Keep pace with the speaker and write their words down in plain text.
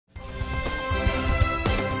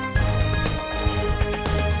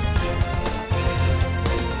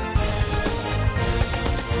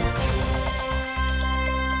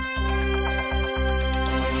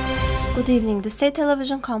Good evening. The state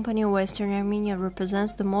television company of Western Armenia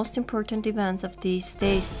represents the most important events of these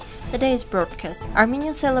days. Today's broadcast.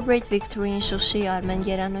 Armenians celebrate victory in Shushi. Armen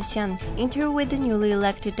Yeranosyan. Interview with the newly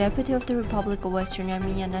elected deputy of the Republic of Western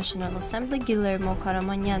Armenia National Assembly, Guillermo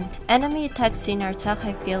Karamanyan. Enemy attacks in Artsakh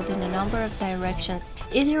have failed in a number of directions.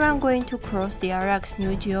 Is Iran going to cross the Araks'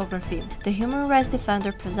 new geography? The human rights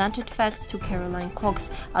defender presented facts to Caroline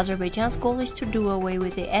Cox. Azerbaijan's goal is to do away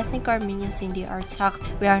with the ethnic Armenians in the Artsakh.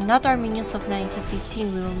 We are not Armenians of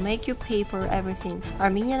 1915, we will make you pay for everything.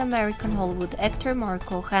 Armenian-American Hollywood actor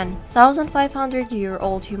Marco Khan.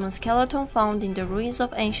 1,500-year-old human skeleton found in the ruins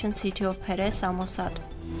of ancient city of Perre, Samosat.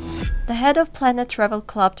 The head of Planet Travel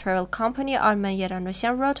Club travel company Armen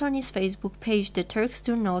Yeranosyan wrote on his Facebook page, "The Turks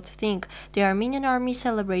do not think the Armenian army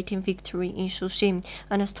celebrating victory in Shushi,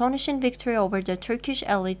 an astonishing victory over the Turkish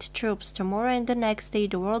elite troops. Tomorrow and the next day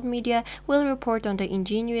the world media will report on the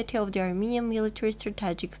ingenuity of the Armenian military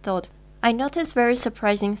strategic thought. I noticed very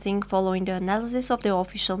surprising thing following the analysis of the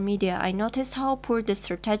official media. I noticed how poor the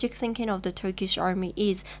strategic thinking of the Turkish army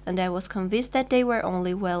is, and I was convinced that they were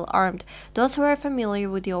only well armed. Those who are familiar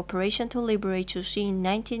with the operation to liberate Shushi in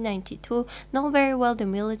 1992 know very well the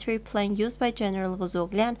military plan used by General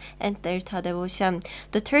Vozoglan and Tertadevosyan.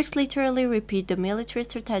 The Turks literally repeat the military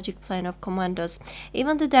strategic plan of commandos.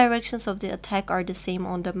 Even the directions of the attack are the same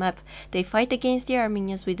on the map. They fight against the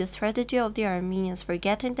Armenians with the strategy of the Armenians,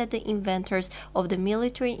 forgetting that the inventors of the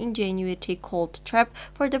military ingenuity called trap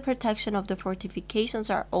for the protection of the fortifications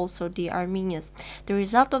are also the Armenians. The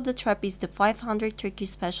result of the trap is the 500 Turkish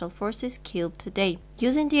special forces killed today.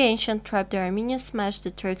 Using the ancient trap, the Armenians smashed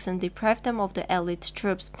the Turks and deprived them of the elite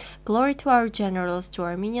troops. Glory to our generals, to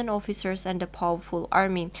Armenian officers and the powerful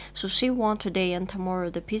army. Shushi won today, and tomorrow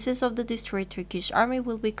the pieces of the destroyed Turkish army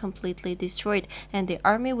will be completely destroyed and the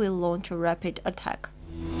army will launch a rapid attack."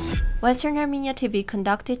 Western Armenia TV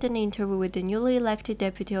conducted an interview with the newly elected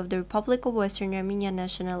deputy of the Republic of Western Armenia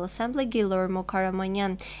National Assembly, Guillermo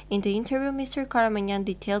Karamanyan. In the interview, Mr. Karamanyan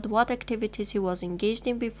detailed what activities he was engaged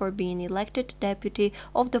in before being elected deputy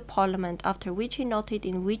of the parliament, after which he noted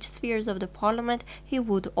in which spheres of the parliament he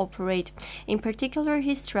would operate. In particular,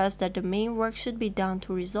 he stressed that the main work should be done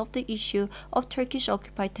to resolve the issue of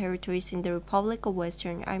Turkish-occupied territories in the Republic of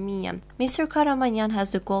Western Armenia. Mr. Karamanyan has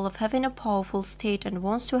the goal of having a powerful state and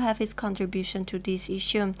wants to have his contribution to this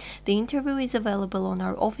issue. The interview is available on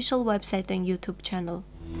our official website and YouTube channel.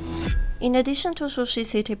 In addition to Shushi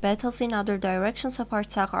city, battles in other directions of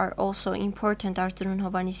Artsakh are also important. Armen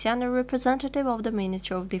Yeranosyan, a representative of the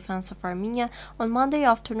Ministry of Defense of Armenia, on Monday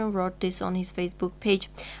afternoon wrote this on his Facebook page.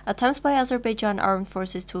 Attempts by Azerbaijan armed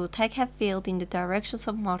forces to attack have failed in the directions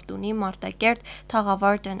of Marduni, Martakert,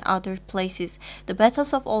 Taghavart and other places. The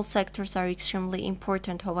battles of all sectors are extremely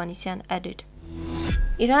important, Yeranosyan added.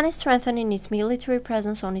 Iran is strengthening its military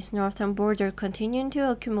presence on its northern border, continuing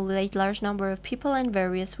to accumulate large number of people and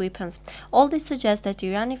various weapons. All this suggests that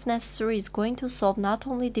Iran, if necessary, is going to solve not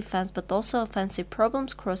only defense but also offensive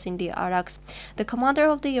problems crossing the Araks. The commander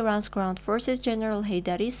of the Iran's ground forces, General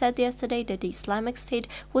Haydari, said yesterday that the Islamic State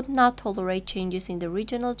would not tolerate changes in the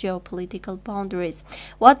regional geopolitical boundaries.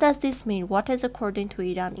 What does this mean? What is, according to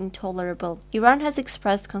Iran, intolerable? Iran has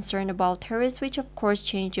expressed concern about terrorists, which of course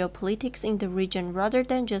change geopolitics in the region rather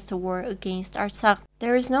than just a war against Artsakh.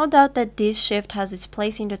 There is no doubt that this shift has its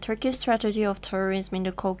place in the Turkish strategy of terrorism in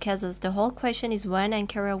the Caucasus. The whole question is when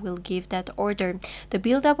Ankara will give that order. The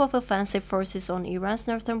buildup of offensive forces on Iran's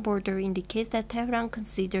northern border indicates that Tehran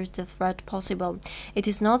considers the threat possible. It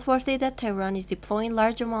is noteworthy that Tehran is deploying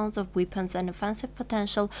large amounts of weapons and offensive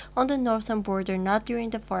potential on the northern border, not during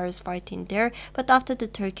the fierce fighting there, but after the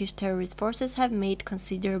Turkish terrorist forces have made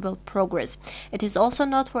considerable progress. It is also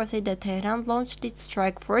noteworthy that Tehran launched its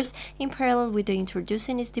strike force in parallel with the introducing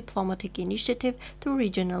its diplomatic initiative to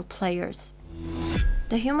regional players.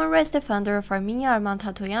 The human rights defender of Armenia, Armen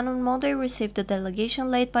Yeranosyan, on Monday received a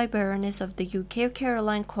delegation led by Baroness of the UK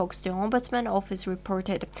Caroline Cox, the Ombudsman Office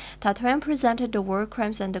reported. Yeranosyan presented the war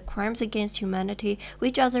crimes and the crimes against humanity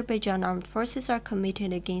which Azerbaijan armed forces are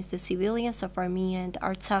committing against the civilians of Armenia and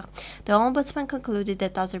Artsakh. The Ombudsman concluded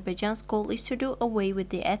that Azerbaijan's goal is to do away with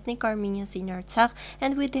the ethnic Armenians in Artsakh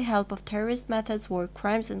and with the help of terrorist methods, war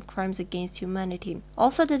crimes and crimes against humanity.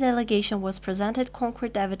 Also, the delegation was presented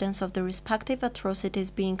concrete evidence of the respective atrocities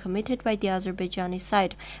being committed by the Azerbaijani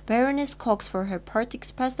side. Baroness Cox, for her part,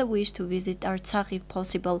 expressed a wish to visit Artsakh if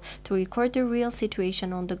possible to record the real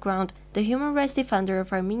situation on the ground. The human rights defender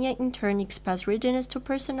of Armenia in turn expressed readiness to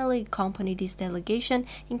personally accompany this delegation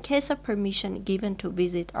in case of permission given to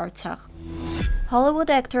visit Artsakh. Hollywood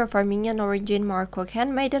actor of Armenian origin Mark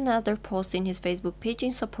Cohen made another post in his Facebook page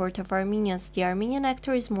in support of Armenians. The Armenian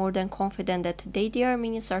actor is more than confident that today the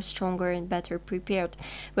Armenians are stronger and better prepared.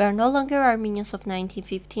 We are no longer Armenians of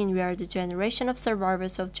 1915, we are the generation of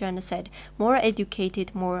survivors of genocide, more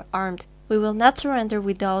educated, more armed. We will not surrender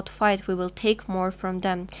without fight, we will take more from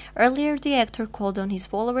them. Earlier, the actor called on his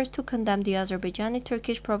followers to condemn the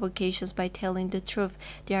Azerbaijani-Turkish provocations by telling the truth.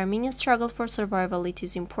 The Armenian struggle for survival, it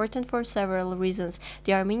is important for several reasons.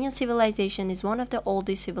 The Armenian civilization is one of the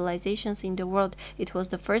oldest civilizations in the world. It was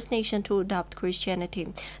the first nation to adopt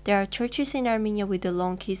Christianity. There are churches in Armenia with a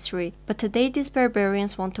long history. But today, these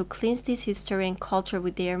barbarians want to cleanse this history and culture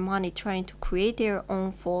with their money, trying to create their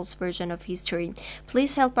own false version of history.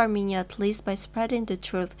 Please help Armenia at least by spreading the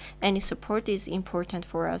truth. Any support is important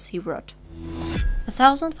for us, he wrote. A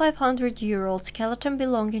 1,500-year-old skeleton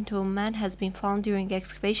belonging to a man has been found during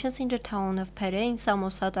excavations in the town of Perre in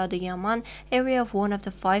Samosat Adıyaman area of one of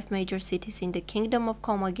the 5 major cities in the kingdom of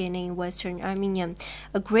Karamanyan in western Armenia.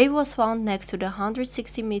 A grave was found next to the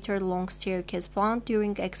 160-meter-long staircase found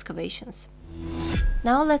during excavations.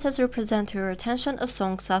 Now let us represent to your attention a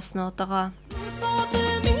song Sasno Taga.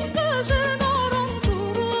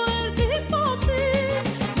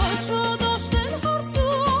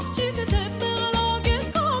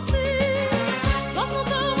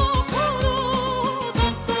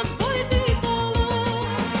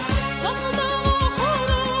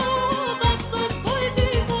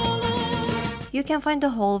 You can find the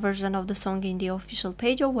whole version of the song in the official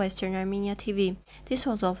page of Western Armenia TV. This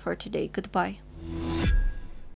was all for today. Goodbye.